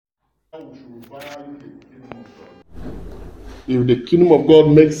We should value the kingdom of God. If the kingdom of God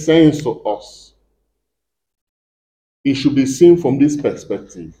makes sense to us, it should be seen from this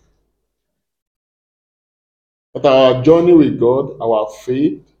perspective. That our journey with God, our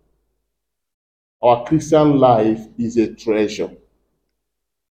faith, our Christian life is a treasure.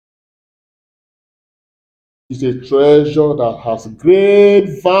 It's a treasure that has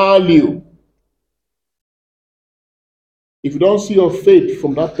great value. If you don't see your faith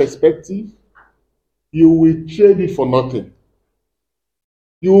from that perspective, you will trade it for nothing.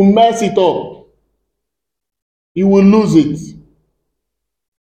 You will mess it up. You will lose it.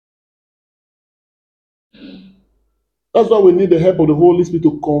 That's why we need the help of the Holy Spirit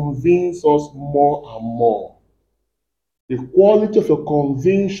to convince us more and more. The quality of your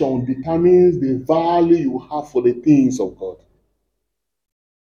conviction determines the value you have for the things of God.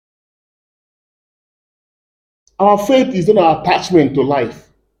 Our faith is not an attachment to life.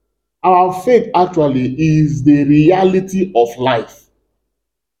 Our faith actually is the reality of life.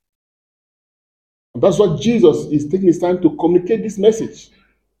 And that's what Jesus is taking his time to communicate this message.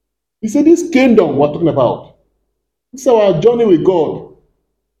 He said, this kingdom we're talking about, this is our journey with God.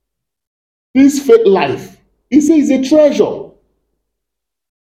 This faith life, he says, is a treasure.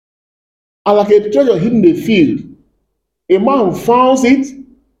 And like a treasure hidden in the field, a man finds it.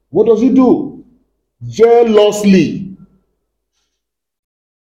 What does he do? Jealously.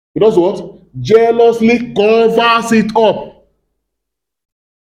 He does what? Jealously covers it up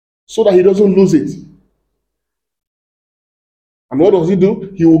so that he doesn't lose it. And what does he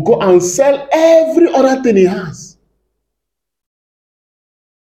do? He will go and sell every other thing he has.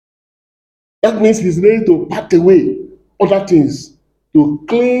 That means he's ready to pack away other things to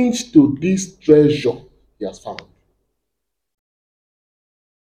cling to this treasure he has found.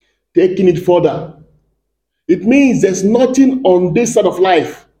 Taking it further, it means there's nothing on this side of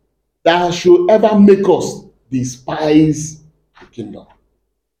life that should ever make us despise the kingdom.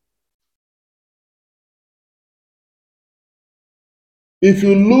 If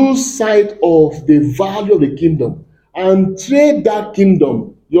you lose sight of the value of the kingdom and trade that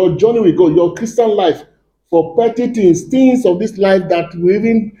kingdom, your journey with God, your Christian life, for petty things, things of this life that will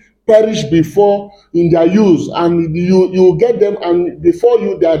even perish before in their use, and you get them, and before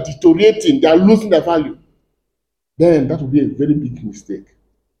you they are deteriorating, they are losing their value, then that will be a very big mistake.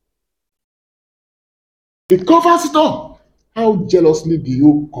 It covers it all. How jealously do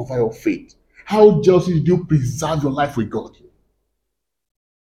you cover your faith? How jealously do you preserve your life with God?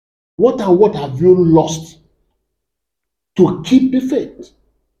 What and what have you lost to keep the faith?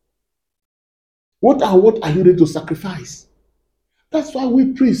 What and what are you ready to sacrifice? That's why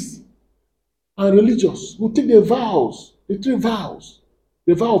we priests and religious will take the vows, the three vows,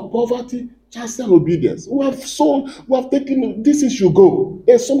 the vow of poverty, chastity, and obedience. We have taken this issue go.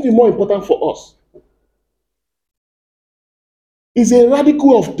 There's something more important for us. It's a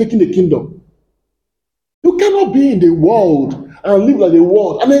radical of taking the kingdom. You cannot be in the world and live like the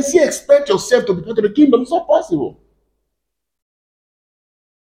world and then expect yourself to be part of the kingdom. It's not possible.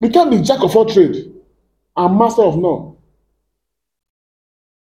 You can't be jack of all trade and master of none.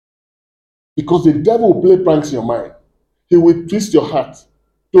 Because the devil will play pranks in your mind. He will twist your heart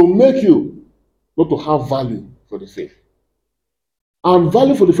to make you not to have value for the faith. And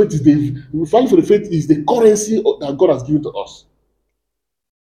value for the faith is the currency that God has given to us.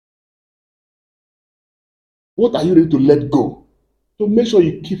 What are you ready to let go to make sure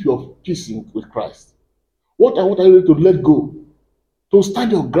you keep your peace with Christ? What are you ready to let go to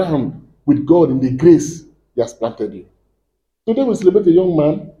stand your ground with God in the grace He has planted you? Today we celebrate a young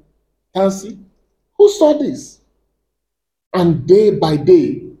man, Tansy, who saw this. And day by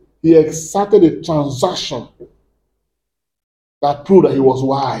day, he exerted a transaction that proved that he was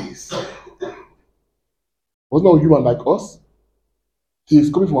wise. He was not a human like us. He is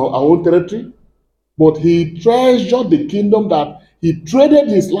coming from our own territory, but he treasured the kingdom that he traded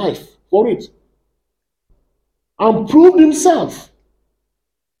his life for it and proved himself.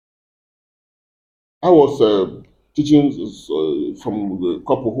 I was teaching from the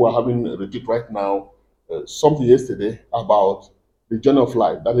couple who are having a retreat right now something yesterday about the journey of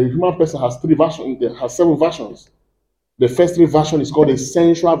life. That the human person has three versions, there has seven versions. The first three version is called the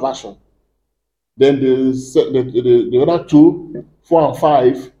sensual version. Then the other two, 4 and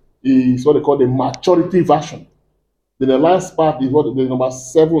 5, is what they call the maturity version. Then the last part is what the number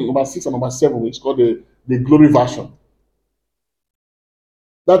 6 and number 7, which is called the glory version.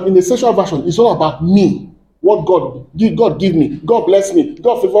 That in the sensual version, it's all about me. What God give me, God bless me,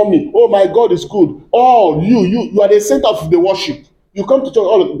 God favor me. Oh my God is good. Oh, you are the center of the worship. You come to church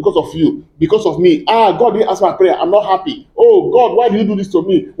all because of you, because of me. Ah, God didn't answer my prayer. I'm not happy. Oh, God, why do you do this to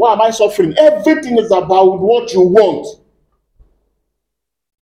me? Why am I suffering? Everything is about what you want.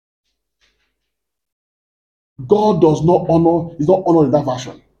 God does not honor, is not honored in that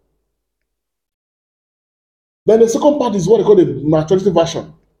version. Then the second part is what they call the maturity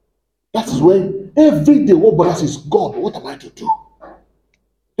version. That is when every day what bothers is, God, what am I to do?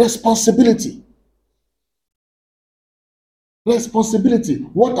 Responsibility. Responsibility.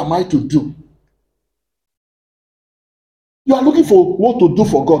 What am I to do? You are looking for what to do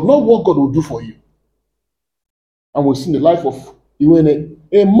for God, not what God will do for you. And we've seen the life of Iwene,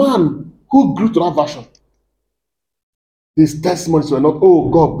 a man who grew to that version. His testimonies were not, oh,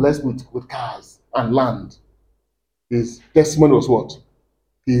 God blessed me with cars and land. His testimony was what?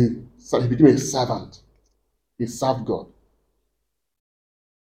 He became a servant. He served God.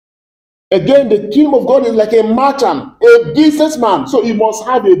 Again, the kingdom of God is like a merchant, a businessman. So you must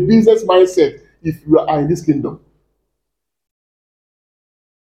have a business mindset if you are in this kingdom.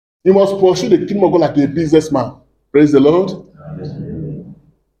 You must pursue the kingdom of God like a businessman. Praise the Lord. Amen.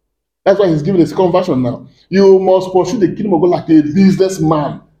 That's why he's giving a second version now. You must pursue the kingdom of God like a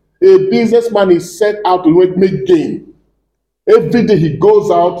businessman. A businessman is set out to make gain. Every day he goes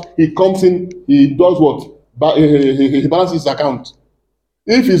out, he comes in, he does what? He balances his account.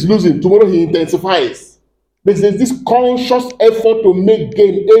 If he's losing, tomorrow he intensifies. There's this conscious effort to make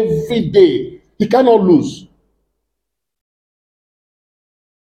gain every day. He cannot lose.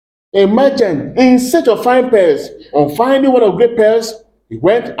 A merchant, in search of fine pearls, on finding one of great pearls, he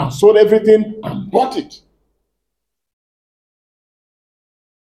went and sold everything and bought it.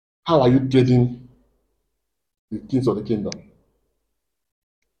 How are you trading the things of the kingdom?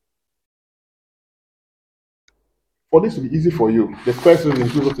 For this to be easy for you, the first reason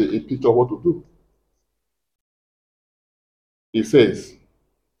gives us a picture of what to do. He says,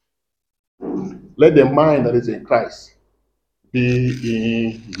 let the mind that is in Christ be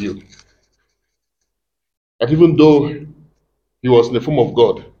in you. That even though he was in the form of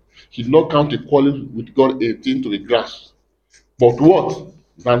God, he did not count equality with God a thing to be grasped. But what?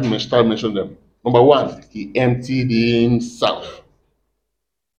 Now he start mentioning them. Number one, he emptied himself.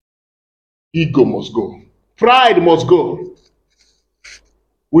 Ego must go. Pride must go.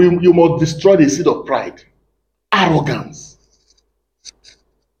 You must destroy the seed of pride. Arrogance.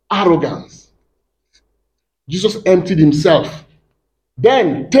 Arrogance. Jesus emptied himself.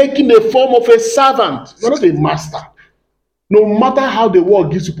 Then, taking the form of a servant, you're not a master. No matter how the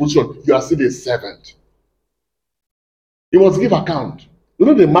world gives you position, you are still a servant. You must give account. You're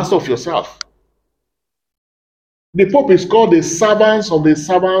not the master of yourself. The Pope is called the servants of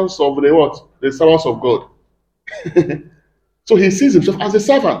the what? The servants of God. So he sees himself as a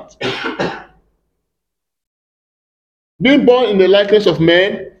servant. Being born in the likeness of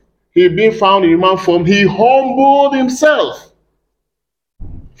men, he being found in human form, he humbled himself.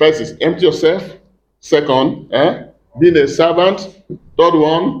 First is empty yourself. Second, being a servant. Third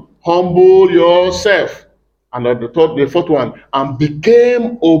one, humble yourself. And the fourth one, and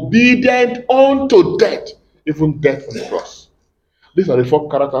became obedient unto death, even death on the cross. These are the four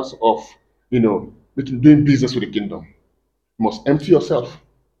characters of, doing business with the kingdom. You must empty yourself.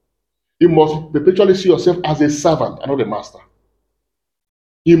 You must perpetually see yourself as a servant and not a master.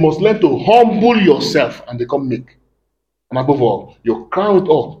 You must learn to humble yourself and become meek. And above all, you crown it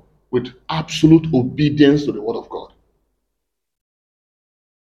up with absolute obedience to the word of God.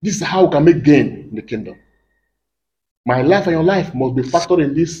 This is how we can make gain in the kingdom. My life and your life must be factored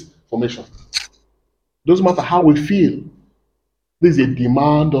in this formation. Doesn't matter how we feel. This is a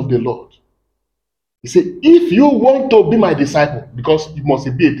demand of the Lord. He said, if you want to be my disciple, because it must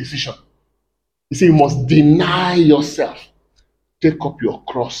be a decision. He said, you must deny yourself. Take up your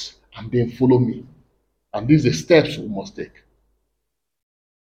cross and then follow me. And these are the steps we must take.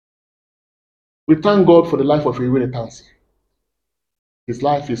 We thank God for the life of Iwene Tansi. His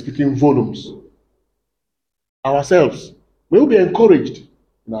life is speaking volumes. Ourselves, may we be encouraged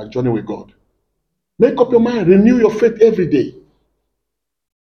in our journey with God. Make up your mind, renew your faith every day.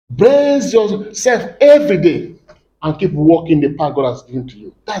 Brace yourself every day and keep walking the path God has given to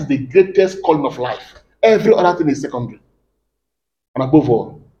you. That's the greatest calling of life. Every other thing is secondary. And above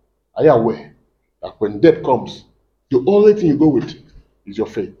all, are you aware that when death comes, the only thing you go with is your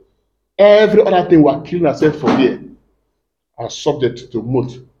faith? Every other thing we are killing ourselves for here are subject to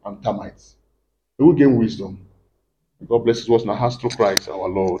moth and termites. We will gain wisdom. God bless us in our hands through Christ our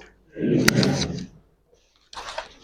Lord. Amen.